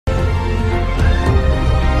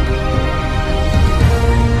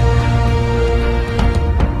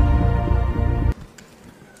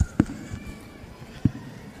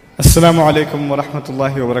Assalamu alaikum wa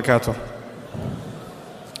rahmatullahi wa barakatuh.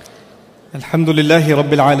 Alhamdulillahi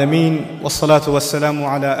rabbil alameen, wassalatu wassalamu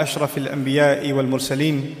ala ashrafil anbiya'i wal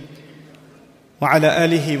mursaleen, wa ala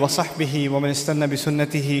alihi wa sahbihi wa man istanna bi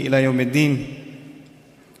sunnatihi ila yawmiddin.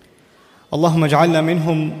 Allahumma ij'alna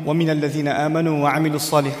minhum wa min alladhina amanu wa 'amilu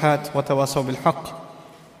s-salihat wa tawasaw bil haqq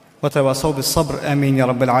wa tawasaw bis sabr. Ameen ya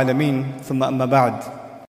rabbil alameen. Thumma amma ba'd.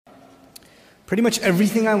 Pretty much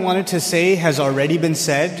everything I wanted to say has already been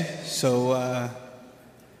said, so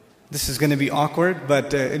this is going to be awkward,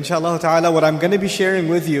 but inshallah ta'ala, what I'm going to be sharing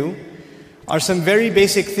with you are some very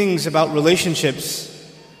basic things about relationships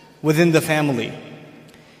within the family.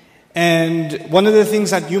 And one of the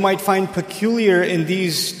things that you might find peculiar in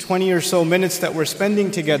these 20 or so minutes that we're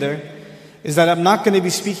spending together is that I'm not going to be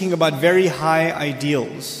speaking about very high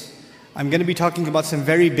ideals. I'm going to be talking about some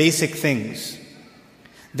very basic things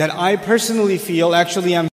that I personally feel,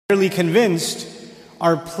 actually I'm fairly convinced,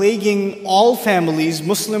 are plaguing all families,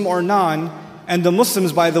 Muslim or non, and the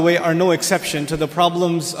Muslims, by the way, are no exception to the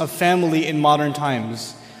problems of family in modern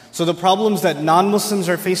times. So the problems that non-Muslims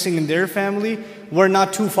are facing in their family, we're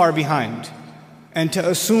not too far behind. And to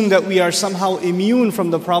assume that we are somehow immune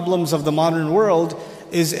from the problems of the modern world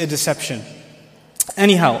is a deception.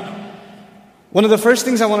 Anyhow, one of the first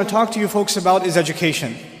things I want to talk to you folks about is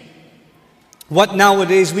education. What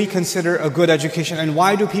nowadays we consider a good education, and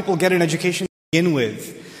why do people get an education to begin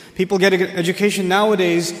with? People get an education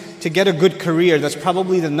nowadays to get a good career. That's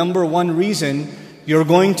probably the number one reason you're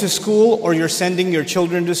going to school, or you're sending your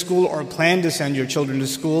children to school, or plan to send your children to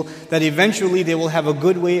school, that eventually they will have a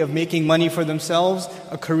good way of making money for themselves,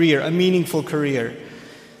 a career, a meaningful career.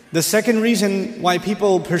 The second reason why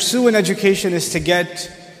people pursue an education is to get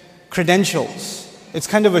credentials. It's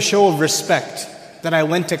kind of a show of respect. That I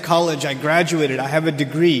went to college, I graduated, I have a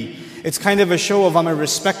degree. It's kind of a show of I'm a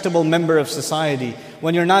respectable member of society.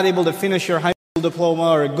 When you're not able to finish your high school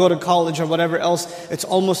diploma or go to college or whatever else, it's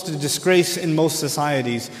almost a disgrace in most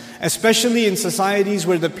societies. Especially in societies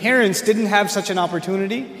where the parents didn't have such an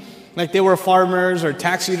opportunity, like they were farmers or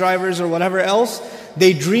taxi drivers or whatever else.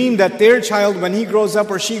 They dream that their child, when he grows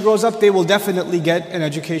up or she grows up, they will definitely get an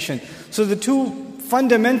education. So the two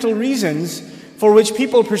fundamental reasons for which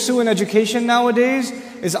people pursue an education nowadays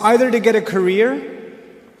is either to get a career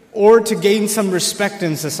or to gain some respect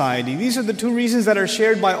in society. These are the two reasons that are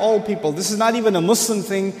shared by all people. This is not even a Muslim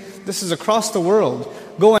thing, this is across the world.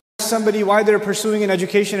 Go and ask somebody why they're pursuing an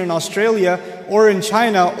education in Australia or in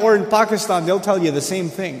China or in Pakistan, they'll tell you the same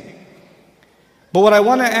thing. But what I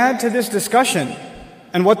want to add to this discussion,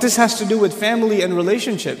 and what this has to do with family and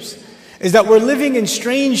relationships, is that we're living in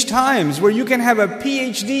strange times where you can have a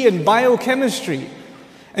PhD in biochemistry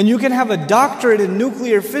and you can have a doctorate in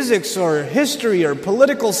nuclear physics or history or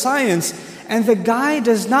political science, and the guy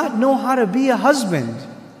does not know how to be a husband.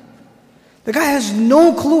 The guy has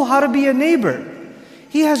no clue how to be a neighbor.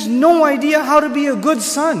 He has no idea how to be a good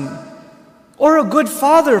son or a good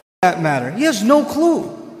father for that matter. He has no clue.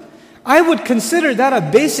 I would consider that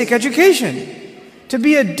a basic education. To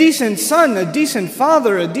be a decent son, a decent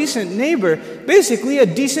father, a decent neighbor, basically a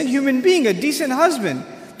decent human being, a decent husband.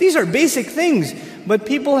 These are basic things, but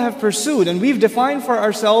people have pursued, and we've defined for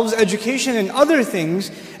ourselves education and other things,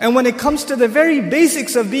 and when it comes to the very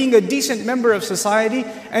basics of being a decent member of society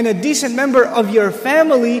and a decent member of your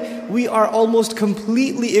family, we are almost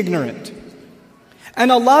completely ignorant.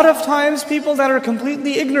 And a lot of times people that are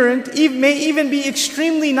completely ignorant may even be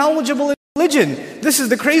extremely knowledgeable in religion. This is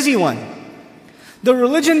the crazy one. The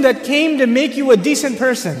religion that came to make you a decent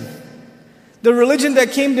person. The religion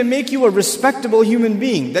that came to make you a respectable human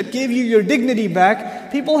being, that gave you your dignity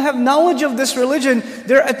back. People have knowledge of this religion.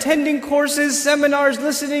 They're attending courses, seminars,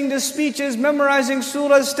 listening to speeches, memorizing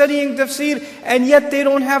surahs, studying tafsir, and yet they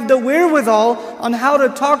don't have the wherewithal on how to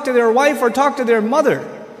talk to their wife or talk to their mother.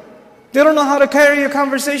 They don't know how to carry a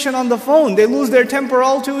conversation on the phone. They lose their temper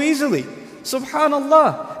all too easily.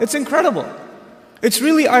 Subhanallah, it's incredible. It's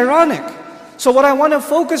really ironic. So what I want to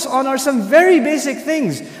focus on are some very basic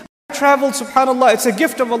things. I traveled, subhanAllah, it's a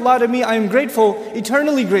gift of Allah to me. I am grateful,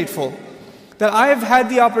 eternally grateful, that I have had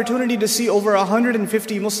the opportunity to see over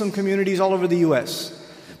 150 Muslim communities all over the US.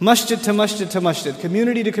 Masjid to masjid to masjid,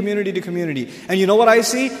 community to community to community. And you know what I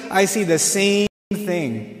see? I see the same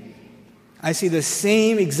thing. I see the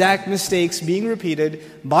same exact mistakes being repeated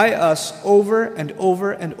by us over and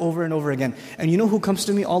over and over and over again. And you know who comes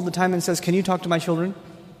to me all the time and says, "Can you talk to my children?"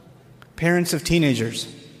 Parents of teenagers.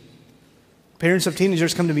 Parents of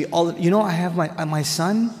teenagers come to me all the time. You know, I have my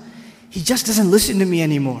son, he just doesn't listen to me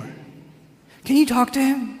anymore. Can you talk to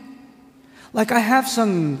him? Like I have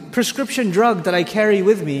some prescription drug that I carry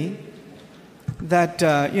with me that,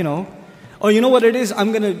 Or you know what it is?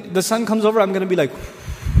 The son comes over, I'm gonna be like,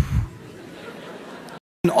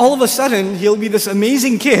 and all of a sudden, he'll be this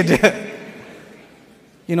amazing kid.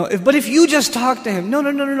 But if you just talk to him,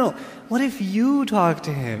 no. What if you talk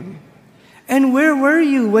to him? And where were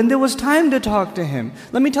you when there was time to talk to him?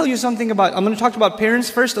 Let me tell you something I'm going to talk about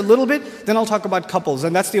parents first a little bit, then I'll talk about couples.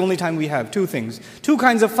 And that's the only time we have. Two things. Two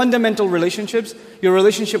kinds of fundamental relationships. Your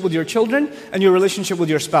relationship with your children and your relationship with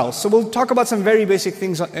your spouse. So we'll talk about some very basic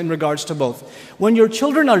things in regards to both. When your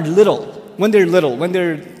children are when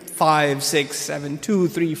they're 5, 6, 7, 2,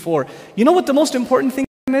 3, 4. You know what the most important thing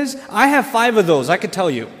is? I have 5 of those, I could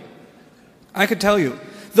tell you.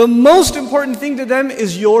 The most important thing to them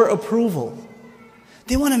is your approval.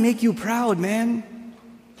 They want to make you proud, man.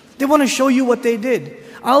 They want to show you what they did.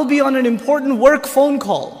 I'll be on an important work phone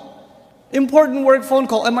call, and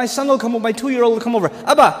my son will come over, my 2-year-old will come over.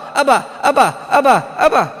 Abba.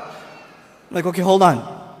 I'm like, okay, hold on.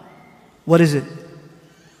 What is it?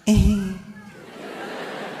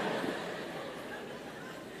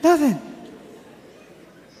 Nothing.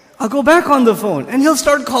 I'll go back on the phone and he'll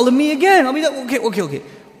start calling me again. I'll be like, okay.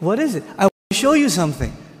 What is it? I want to show you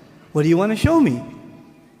something. What do you want to show me?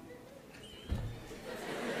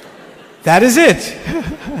 That is it.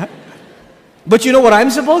 But you know what I'm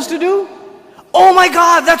supposed to do? Oh my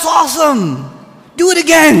God, that's awesome. Do it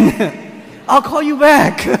again. I'll call you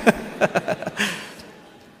back.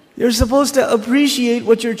 You're supposed to appreciate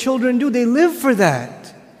what your children do. They live for that.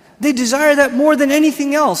 They desire that more than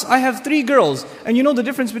anything else. I have 3 girls, and you know the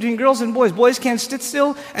difference between girls and boys. Boys can't sit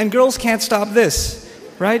still, and girls can't stop this,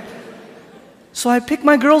 right? So I pick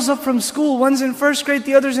my girls up from school. One's in 1st grade,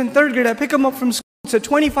 the other's in 3rd grade. I pick them up from school. It's a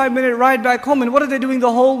 25-minute ride back home, and what are they doing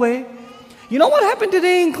the whole way? You know what happened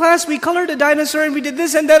today in class? We colored a dinosaur, and we did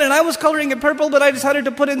this and that, and I was coloring it purple, but I decided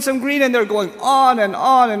to put in some green, and they're going on and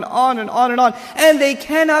on and on and on and on. And they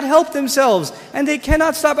cannot help themselves, and they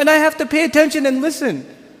cannot stop, and I have to pay attention and listen.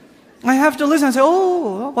 I have to listen and say,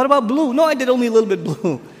 oh, what about blue? No, I did only a little bit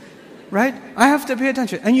blue, right? I have to pay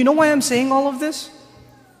attention. And you know why I'm saying all of this?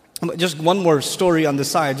 Just one more story on the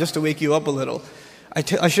side, just to wake you up a little.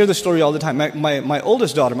 I share the story all the time. My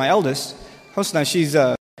oldest daughter, my eldest,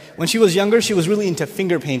 Hosna, when she was younger, she was really into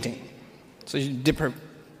finger painting. So she'd dip her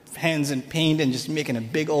hands in paint and just making a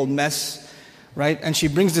big old mess, right? And she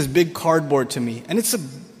brings this big cardboard to me. And it's a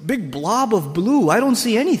big blob of blue. I don't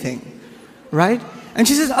see anything, right? And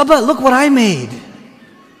she says, Abba, look what I made.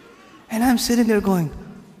 And I'm sitting there going,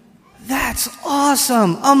 that's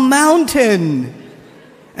awesome, a mountain.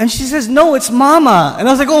 And she says, no, it's Mama. And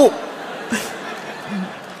I was like, oh,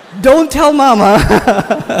 don't tell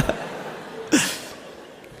Mama.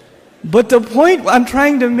 But the point I'm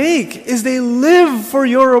trying to make is they live for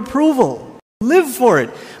your approval. Live for it.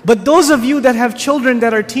 But those of you that have children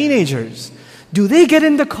that are teenagers, do they get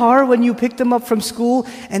in the car when you pick them up from school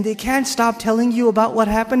and they can't stop telling you about what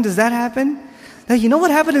happened? Does that happen? Now, you know what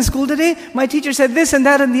happened in school today? My teacher said this and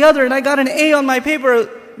that and the other, and I got an A on my paper.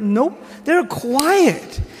 Nope. They're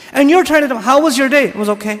quiet. And you're trying to tell them, how was your day? It was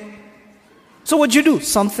okay. So what'd you do?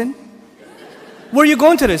 Something. Where are you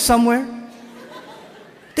going today? Somewhere.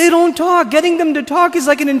 They don't talk. Getting them to talk is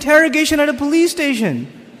like an interrogation at a police station.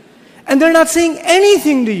 And they're not saying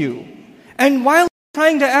anything to you. And while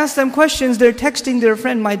trying to ask them questions, they're texting their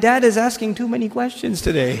friend, my dad is asking too many questions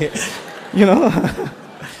today. You know?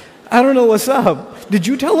 I don't know what's up. Did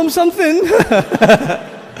you tell him something?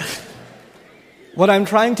 What I'm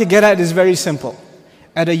trying to get at is very simple.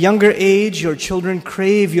 At a younger age, your children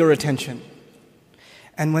crave your attention.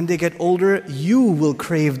 And when they get older, you will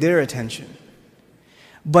crave their attention.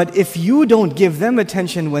 But if you don't give them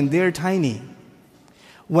attention when they're tiny,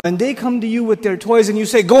 when they come to you with their toys and you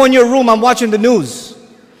say, go in your room, I'm watching the news.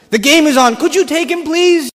 The game is on. Could you take him,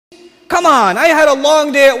 please? Come on, I had a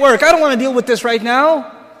long day at work. I don't want to deal with this right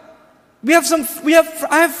now. I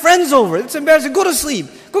have friends over. It's embarrassing. Go to sleep.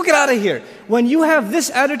 Go get out of here. When you have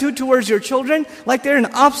this attitude towards your children, like they're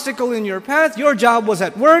an obstacle in your path, your job was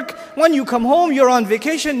at work. When you come home, you're on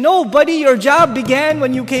vacation. No, buddy, your job began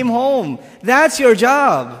when you came home. That's your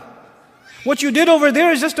job. What you did over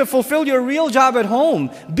there is just to fulfill your real job at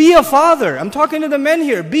home. Be a father. I'm talking to the men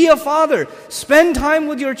here. Be a father. Spend time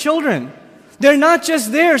with your children. They're not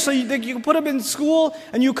just there so you put them in school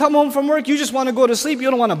and you come home from work, you just want to go to sleep.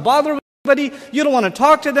 You don't want to bother with anybody. You don't want to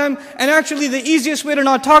talk to them. And actually the easiest way to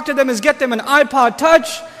not talk to them is get them an iPod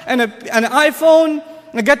Touch and an iPhone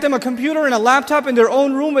and get them a computer and a laptop in their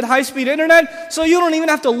own room with high-speed internet so you don't even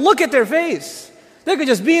have to look at their face. They could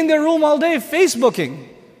just be in their room all day Facebooking,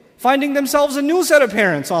 finding themselves a new set of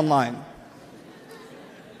parents online.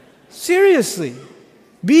 Seriously.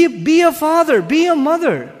 Be a father. Be a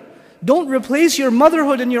mother. Don't replace your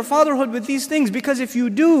motherhood and your fatherhood with these things, because if you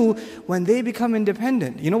do, when they become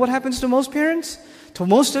independent, you know what happens to most parents? To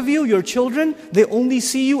most of you, your children, they only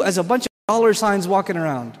see you as a bunch of dollar signs walking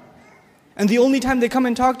around. And the only time they come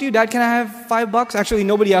and talk to you, Dad, can I have $5? Actually,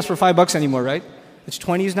 nobody asks for $5 anymore, right? It's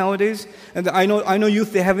 20s nowadays. And I know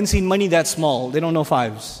youth, they haven't seen money that small. They don't know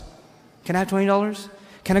fives. Can I have $20?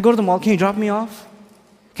 Can I go to the mall? Can you drop me off?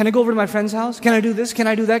 Can I go over to my friend's house? Can I do this? Can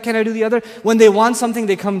I do that? Can I do the other? When they want something,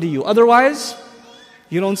 they come to you. Otherwise,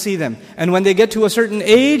 you don't see them. And when they get to a certain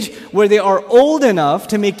age where they are old enough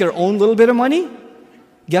to make their own little bit of money,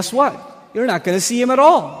 guess what? You're not going to see them at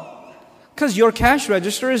all. Because your cash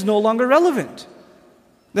register is no longer relevant.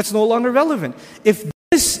 That's no longer relevant. If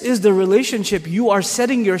this is the relationship you are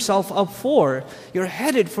setting yourself up for, you're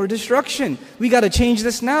headed for destruction. We got to change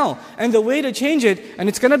this now. And the way to change it, and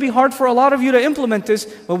it's going to be hard for a lot of you to implement this,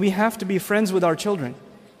 but we have to be friends with our children.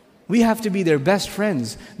 We have to be their best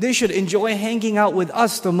friends. They should enjoy hanging out with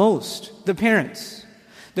us the most, the parents.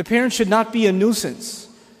 The parents should not be a nuisance.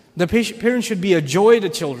 The parents should be a joy to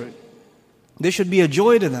children. They should be a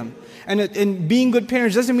joy to them. And being good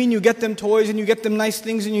parents doesn't mean you get them toys and you get them nice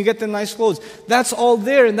things and you get them nice clothes. That's all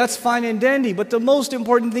there and that's fine and dandy. But the most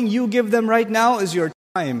important thing you give them right now is your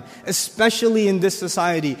time, especially in this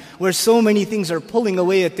society where so many things are pulling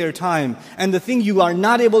away at their time. And the thing you are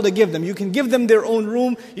not able to give them, you can give them their own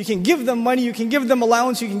room, you can give them money, you can give them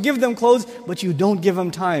allowance, you can give them clothes, but you don't give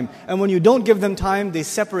them time. And when you don't give them time, they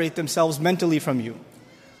separate themselves mentally from you.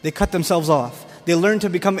 They cut themselves off. They learn to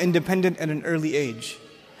become independent at an early age.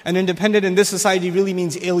 And independent in this society really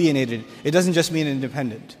means alienated. It doesn't just mean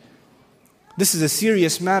independent. This is a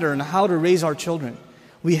serious matter on how to raise our children.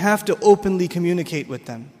 We have to openly communicate with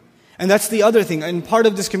them. And that's the other thing. And part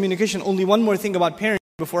of this communication, only one more thing about parenting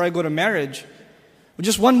before I go to marriage.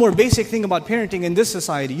 Just one more basic thing about parenting in this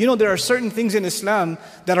society. You know, there are certain things in Islam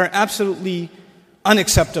that are absolutely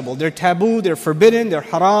unacceptable. They're taboo, they're forbidden, they're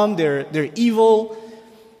haram, they're evil.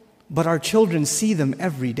 But our children see them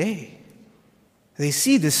every day. They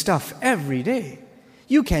see this stuff every day.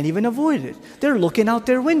 You can't even avoid it. They're looking out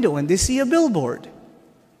their window and they see a billboard.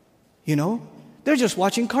 You know? They're just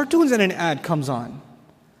watching cartoons and an ad comes on.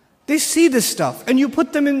 They see this stuff. And you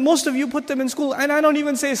put them in, most of you put them in school. And I don't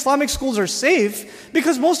even say Islamic schools are safe,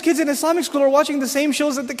 because most kids in Islamic school are watching the same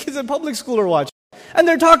shows that the kids in public school are watching. And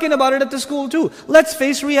they're talking about it at the school too. Let's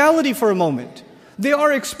face reality for a moment. They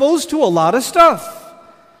are exposed to a lot of stuff.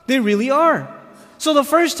 They really are. So the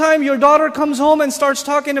first time your daughter comes home and starts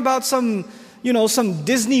talking about some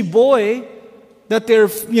Disney boy that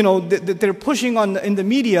they're pushing on in the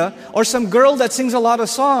media, or some girl that sings a lot of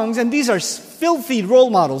songs, and these are filthy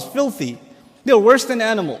role models, filthy. They're worse than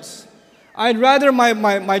animals. I'd rather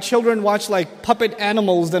my children watch like puppet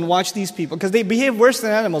animals than watch these people, because they behave worse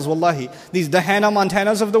than animals, wallahi. The Hannah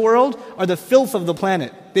Montanas of the world are the filth of the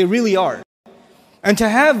planet. They really are. And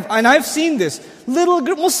I've seen this, little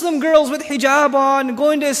Muslim girls with hijab on,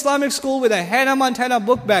 going to Islamic school with a Hannah Montana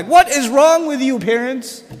book bag. What is wrong with you,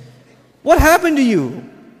 parents? What happened to you?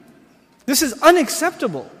 This is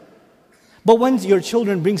unacceptable. But when your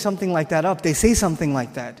children bring something like that up, they say something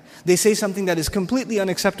like that. They say something that is completely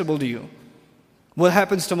unacceptable to you. What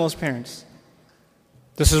happens to most parents?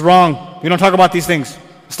 This is wrong. We don't talk about these things.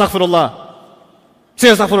 Astaghfirullah. Say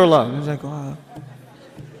astaghfirullah. It's like, wow.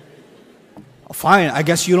 Fine, I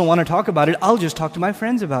guess you don't want to talk about it. I'll just talk to my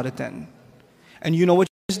friends about it then. And you know what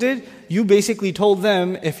you did? You basically told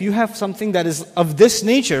them, if you have something that is of this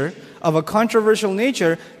nature, of a controversial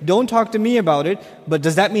nature, don't talk to me about it. But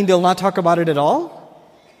does that mean they'll not talk about it at all?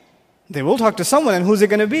 They will talk to someone, and who's it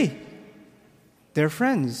going to be? Their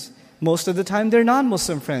friends. Most of the time, they're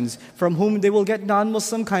non-Muslim friends, from whom they will get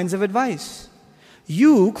non-Muslim kinds of advice.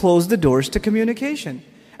 You close the doors to communication.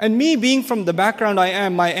 And me being from the background I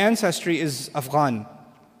am, my ancestry is Afghan.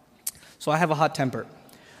 So I have a hot temper.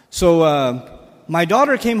 So my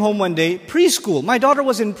daughter came home one day, preschool. My daughter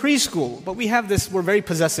was in preschool, but we're very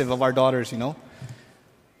possessive of our daughters, you know.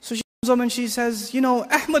 So she comes home and she says,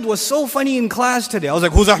 Ahmed was so funny in class today. I was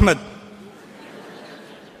like, who's Ahmed?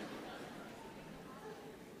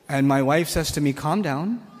 And my wife says to me, calm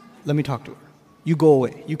down, let me talk to her. You go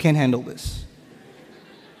away, you can't handle this.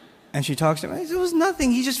 And she talks to him. It was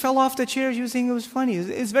nothing. He just fell off the chair. She was saying it was funny.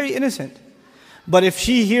 It's very innocent. But if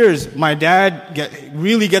she hears, my dad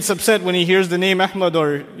really gets upset when he hears the name Ahmed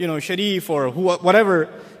or Sharif or whatever,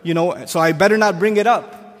 so I better not bring it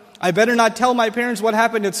up. I better not tell my parents what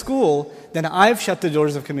happened at school. Then I've shut the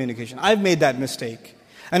doors of communication. I've made that mistake.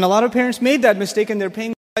 And a lot of parents made that mistake, and they're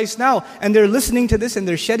paying the price now. And they're listening to this and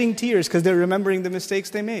they're shedding tears because they're remembering the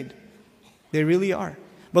mistakes they made. They really are.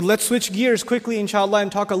 But let's switch gears quickly, inshallah, and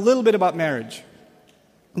talk a little bit about marriage.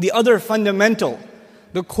 the other fundamental,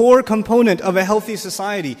 the core component of a healthy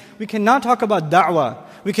society. We cannot talk about da'wah.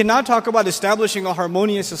 We cannot talk about establishing a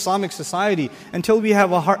harmonious Islamic society until we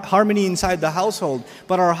have a harmony inside the household.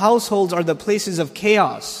 But our households are the places of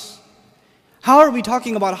chaos. How are we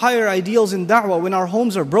talking about higher ideals in da'wah when our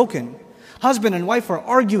homes are broken? Husband and wife are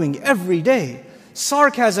arguing every day.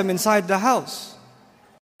 Sarcasm inside the house.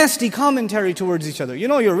 Nasty commentary towards each other. You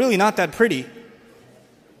know, you're really not that pretty.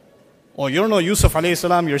 Or you don't know Yusuf alayhi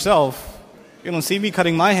salam yourself. You don't see me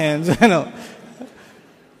cutting my hands. You know.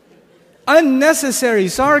 Unnecessary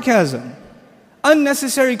sarcasm.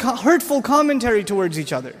 Unnecessary hurtful commentary towards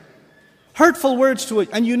each other. Hurtful words to it.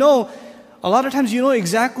 And you know, a lot of times you know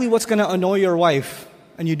exactly what's going to annoy your wife.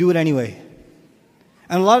 And you do it anyway.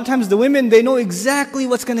 And a lot of times the women, they know exactly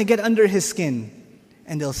what's going to get under his skin.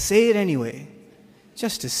 And they'll say it anyway.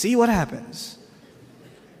 Just to see what happens.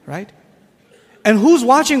 Right? And who's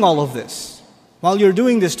watching all of this? While you're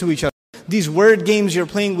doing this to each other. These word games you're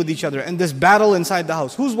playing with each other. And this battle inside the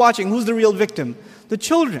house. Who's watching? Who's the real victim? The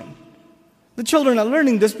children. The children are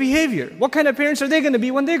learning this behavior. What kind of parents are they going to be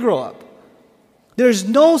when they grow up? There's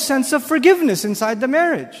no sense of forgiveness inside the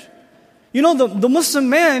marriage. You know, the Muslim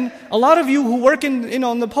man, a lot of you who work in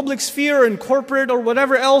the public sphere and corporate or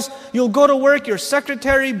whatever else, you'll go to work, your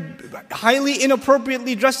secretary, highly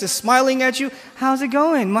inappropriately dressed, is smiling at you. How's it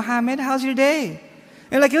going, Muhammad? How's your day?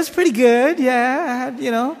 And like, it was pretty good, yeah, I had,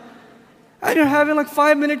 And you're having like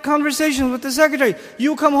 5-minute conversations with the secretary.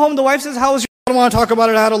 You come home, the wife says, how was your I don't want to talk about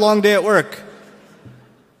it, I had a long day at work.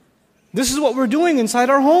 This is what we're doing inside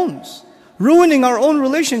our homes. Ruining our own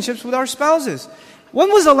relationships with our spouses. When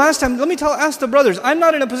was the last time, ask the brothers. I'm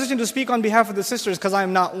not in a position to speak on behalf of the sisters because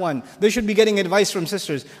I'm not one. They should be getting advice from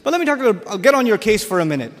sisters. But I'll get on your case for a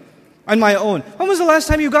minute. On my own. When was the last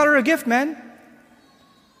time you got her a gift, man?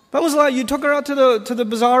 When was the last, you took her out to the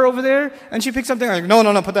bazaar over there and she picked something like,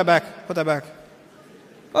 no, put that back.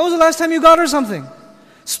 When was the last time you got her something?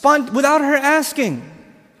 Without her asking.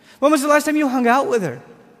 When was the last time you hung out with her?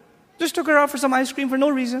 Just took her out for some ice cream for no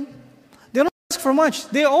reason. They don't ask for much.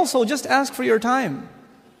 They also just ask for your time.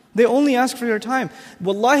 They only ask for your time.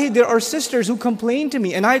 Wallahi, there are sisters who complain to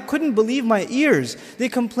me, and I couldn't believe my ears. They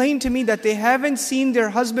complain to me that they haven't seen their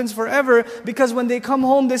husbands forever because when they come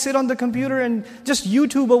home, they sit on the computer and just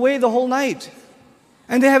YouTube away the whole night.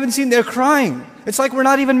 And they haven't seen, they're crying. It's like we're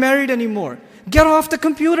not even married anymore. Get off the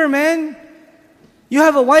computer, man. You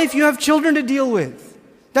have a wife, you have children to deal with.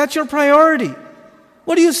 That's your priority.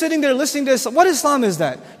 What are you sitting there listening to this? What Islam is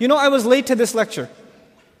that? I was late to this lecture.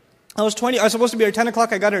 I was supposed to be here at 10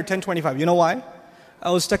 o'clock, I got here at 10:25. You know why? I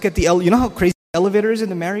was stuck at you know how crazy the elevator is in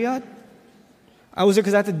the Marriott? I was there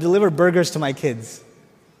because I had to deliver burgers to my kids.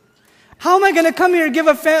 How am I going to come here and give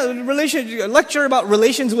a lecture about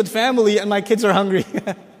relations with family and my kids are hungry?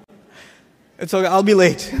 It's okay, I'll be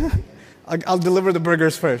late. I'll deliver the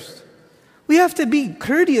burgers first. We have to be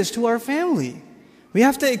courteous to our family. We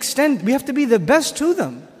have to be the best to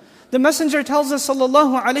them. The Messenger tells us,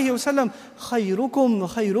 sallallahu alayhi wa sallam,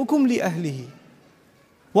 khayrukum li ahlihi.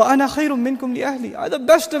 Wa ana khayrum minkum li ahli. The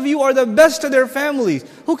best of you are the best to their families.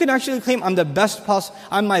 Who can actually claim,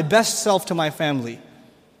 I'm my best self to my family?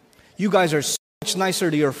 You guys are so much nicer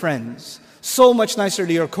to your friends. So much nicer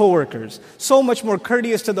to your coworkers. So much more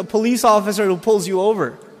courteous to the police officer who pulls you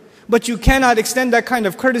over. But you cannot extend that kind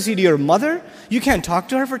of courtesy to your mother? You can't talk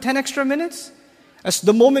to her for 10 extra minutes? As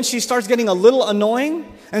the moment she starts getting a little annoying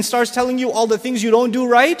and starts telling you all the things you don't do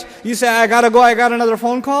right, you say, I gotta go, I got another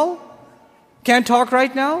phone call. Can't talk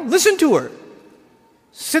right now? Listen to her.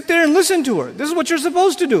 Sit there and listen to her. This is what you're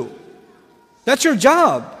supposed to do. That's your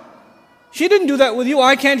job. She didn't do that with you.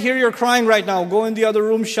 I can't hear your crying right now. Go in the other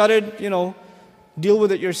room, shut it, deal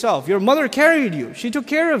with it yourself. Your mother carried you. She took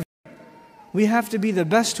care of you. We have to be the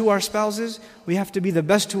best to our spouses. We have to be the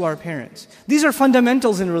best to our parents. These are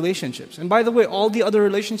fundamentals in relationships. And by the way, all the other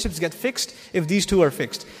relationships get fixed if these two are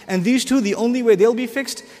fixed. And these two, the only way they'll be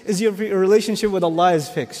fixed is your relationship with Allah is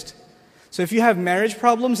fixed. So if you have marriage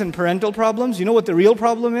problems and parental problems, you know what the real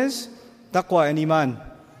problem is? Taqwa and iman.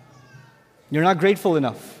 You're not grateful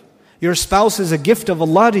enough. Your spouse is a gift of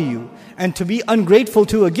Allah to you. And to be ungrateful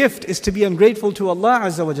to a gift is to be ungrateful to Allah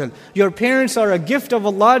Azza wa Jal. Your parents are a gift of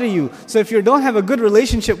Allah to you. So if you don't have a good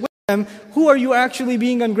relationship with them, who are you actually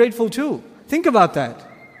being ungrateful to? Think about that.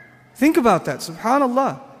 Think about that.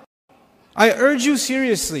 SubhanAllah. I urge you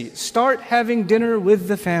seriously, start having dinner with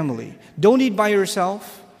the family. Don't eat by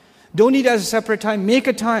yourself. Don't eat at a separate time. Make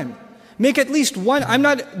a time. Make at least one. I'm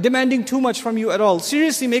not demanding too much from you at all.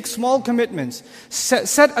 Seriously, make small commitments.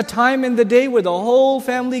 Set a time in the day where the whole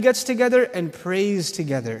family gets together and prays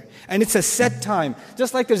together. And it's a set time.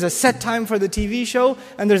 Just like there's a set time for the TV show,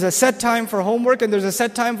 and there's a set time for homework, and there's a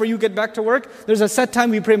set time for you get back to work, there's a set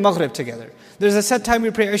time we pray Maghrib together. There's a set time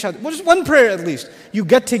we pray Isha. Well, just one prayer at least. You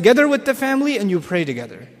get together with the family and you pray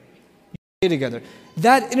together. You pray together.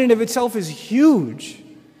 That in and of itself is huge.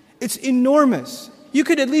 It's enormous. You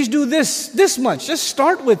could at least do this much. Just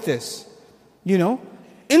start with this,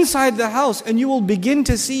 inside the house, and you will begin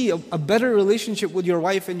to see a better relationship with your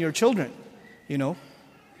wife and your children,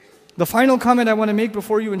 The final comment I want to make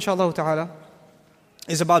before you, inshallah ta'ala,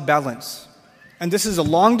 is about balance. And this is a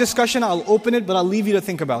long discussion. I'll open it, but I'll leave you to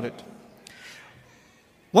think about it.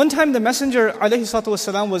 One time the Messenger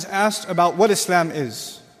ﷺ was asked about what Islam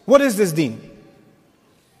is. What is this deen?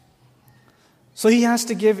 So he has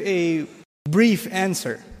to give a brief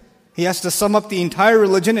answer. He has to sum up the entire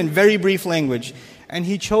religion in very brief language. And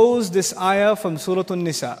he chose this ayah from Surah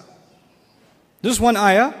An-Nisa. This one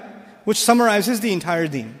ayah which summarizes the entire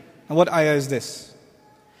deen. And what ayah is this?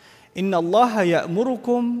 إِنَّ اللَّهَ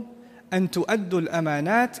يَأْمُرُكُمْ أَن تُؤَدُّوا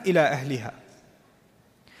الْأَمَانَاتِ إِلَىٰ أَهْلِهَا.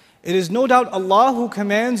 It is no doubt Allah who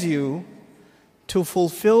commands you to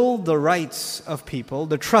fulfill the rights of people,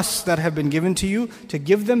 the trusts that have been given to you, to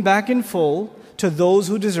give them back in full to those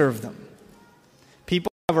who deserve them.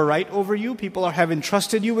 People have a right over you, people have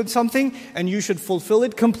entrusted you with something, and you should fulfill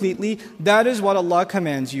it completely. That is what Allah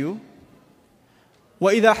commands you.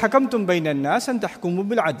 وَإِذَا حَكَمْتُمْ بَيْنَ النَّاسِ أَن تَحْكُمُوا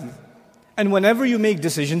بِالْعَدْلِ. And whenever you make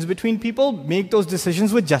decisions between people, make those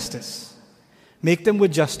decisions with justice. Make them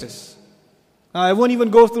with justice. I won't even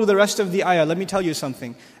go through the rest of the ayah. Let me tell you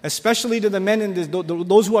something. Especially to the men and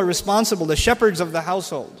those who are responsible, the shepherds of the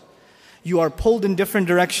household. You are pulled in different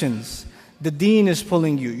directions. The deen is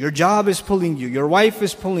pulling you. Your job is pulling you. Your wife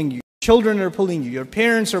is pulling you. Children are pulling you. Your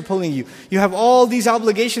parents are pulling you. You have all these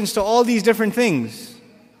obligations to all these different things.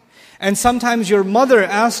 And sometimes your mother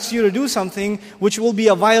asks you to do something which will be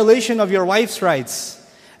a violation of your wife's rights.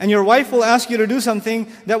 And your wife will ask you to do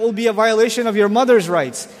something that will be a violation of your mother's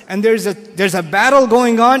rights. And there's a battle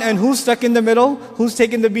going on, and who's stuck in the middle? Who's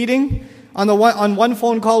taking the beating? On one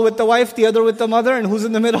phone call with the wife, the other with the mother, and who's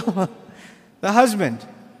in the middle? The husband.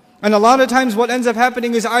 And a lot of times what ends up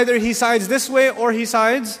happening is either he sides this way or he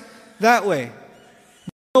sides that way.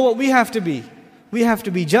 You know what we have to be? We have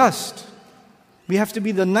to be just. We have to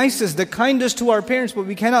be the nicest, the kindest to our parents, but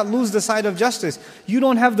we cannot lose the side of justice. You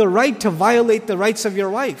don't have the right to violate the rights of your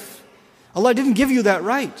wife. Allah didn't give you that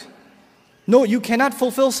right. No, you cannot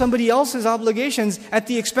fulfill somebody else's obligations at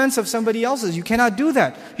the expense of somebody else's. You cannot do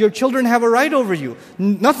that. Your children have a right over you.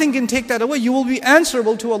 Nothing can take that away. You will be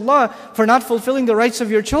answerable to Allah for not fulfilling the rights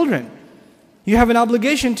of your children. You have an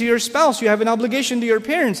obligation to your spouse. You have an obligation to your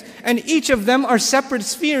parents. And each of them are separate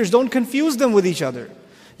spheres. Don't confuse them with each other.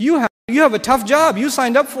 You have a tough job. You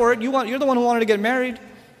signed up for it. You're the one who wanted to get married.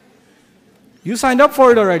 You signed up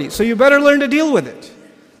for it already. So you better learn to deal with it.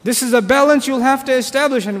 This is a balance you'll have to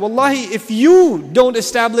establish. And wallahi, if you don't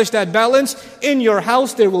establish that balance, in your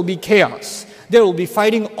house there will be chaos. There will be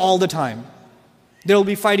fighting all the time. There will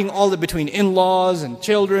be fighting between in-laws and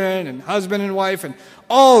children and husband and wife and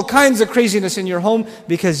all kinds of craziness in your home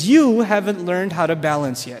because you haven't learned how to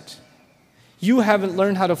balance yet. You haven't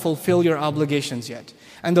learned how to fulfill your obligations yet.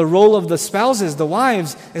 And the role of the spouses, the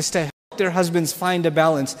wives, is to help their husbands find a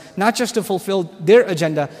balance, not just to fulfill their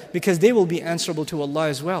agenda, because they will be answerable to Allah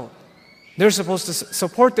as well. They're supposed to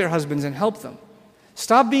support their husbands and help them.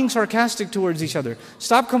 Stop being sarcastic towards each other.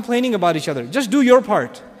 Stop complaining about each other. Just do your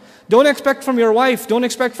part. Don't expect from your wife, don't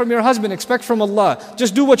expect from your husband, expect from Allah.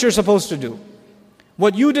 Just do what you're supposed to do.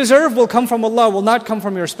 What you deserve will come from Allah, will not come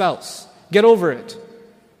from your spouse. Get over it.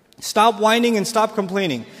 Stop whining and stop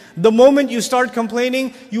complaining. The moment you start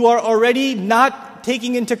complaining, you are already not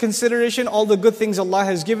taking into consideration all the good things Allah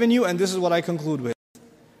has given you, and this is what I conclude with.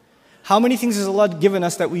 How many things has Allah given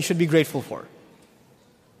us that we should be grateful for?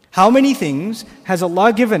 How many things has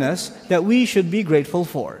Allah given us that we should be grateful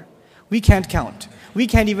for? We can't count. We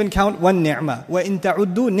can't even count one ni'mah. وَإِن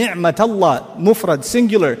تَعُدُّوا نِعْمَةَ اللَّهِ mufrad,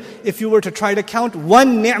 singular. If you were to try to count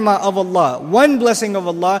one ni'mah of Allah, one blessing of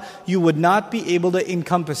Allah, you would not be able to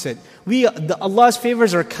encompass it. Allah's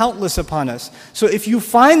favors are countless upon us. So if you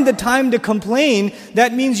find the time to complain,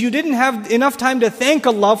 that means you didn't have enough time to thank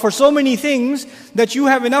Allah for so many things that you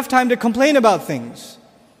have enough time to complain about things.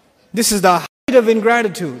 This is the height of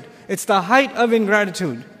ingratitude. It's the height of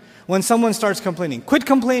ingratitude. When someone starts complaining, quit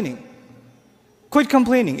complaining. Quit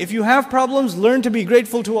complaining. If you have problems, learn to be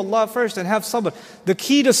grateful to Allah first and have sabr. The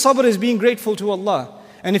key to sabr is being grateful to Allah.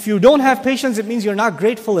 And if you don't have patience, it means you're not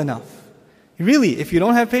grateful enough. Really, if you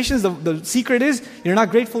don't have patience, the secret is you're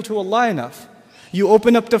not grateful to Allah enough. You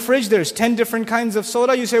open up the fridge, there's 10 different kinds of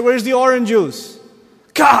soda. You say, where's the orange juice?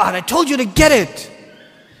 God, I told you to get it.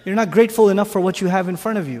 You're not grateful enough for what you have in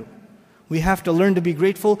front of you. We have to learn to be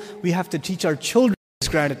grateful. We have to teach our children this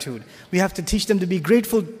gratitude. We have to teach them to be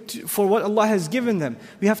grateful for what Allah has given them.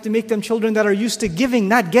 We have to make them children that are used to giving,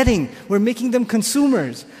 not getting. We're making them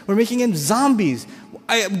consumers. We're making them zombies.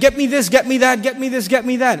 Get me this, get me that, get me this, get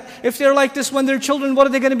me that. If they're like this when they're children, what are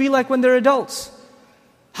they going to be like when they're adults?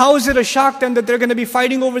 How is it a shock then that they're going to be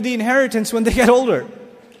fighting over the inheritance when they get older?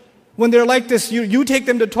 When they're like this, you take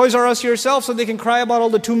them to Toys R Us yourself so they can cry about all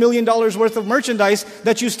the $2 million worth of merchandise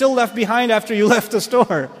that you still left behind after you left the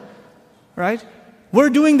store. Right? We're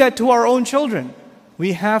doing that to our own children.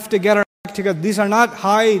 We have to get our act together. These are not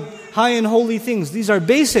high and holy things. These are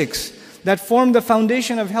basics that form the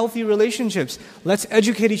foundation of healthy relationships. Let's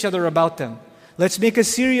educate each other about them. Let's make a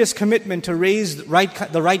serious commitment to raise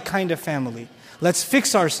the right kind of family. Let's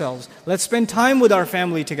fix ourselves. Let's spend time with our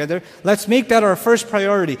family together. Let's make that our first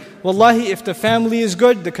priority. Wallahi, if the family is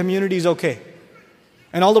good, the community is okay.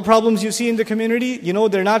 And all the problems you see in the community,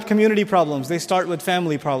 they're not community problems. They start with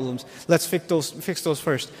family problems. Let's fix those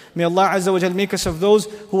first. May Allah Azza wa Jal make us of those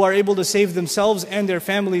who are able to save themselves and their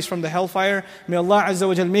families from the hellfire. May Allah Azza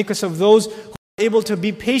wa Jal make us of those who are able to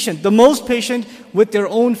be patient, the most patient with their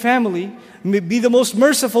own family, be the most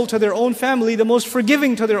merciful to their own family, the most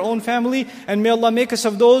forgiving to their own family, and may Allah make us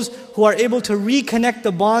of those who are able to reconnect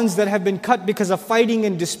the bonds that have been cut because of fighting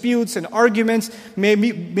and disputes and arguments. May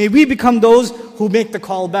we become those who make the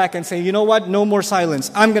call back and say, you know what, no more silence.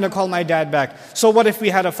 I'm going to call my dad back. So what if we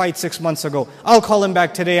had a fight 6 months ago? I'll call him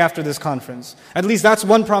back today after this conference. At least that's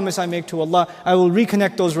one promise I make to Allah. I will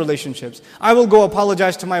reconnect those relationships. I will go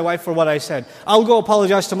apologize to my wife for what I said. I'll go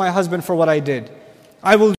apologize to my husband for what I did.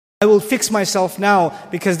 I will fix myself now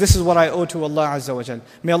because this is what I owe to Allah Azza wa Jal.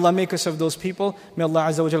 May Allah make us of those people. May Allah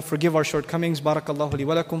Azza wa Jal forgive our shortcomings. Barakallahu li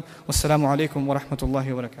wa lakum. Wassalamu alaikum wa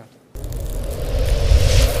rahmatullahi wa barakatuh.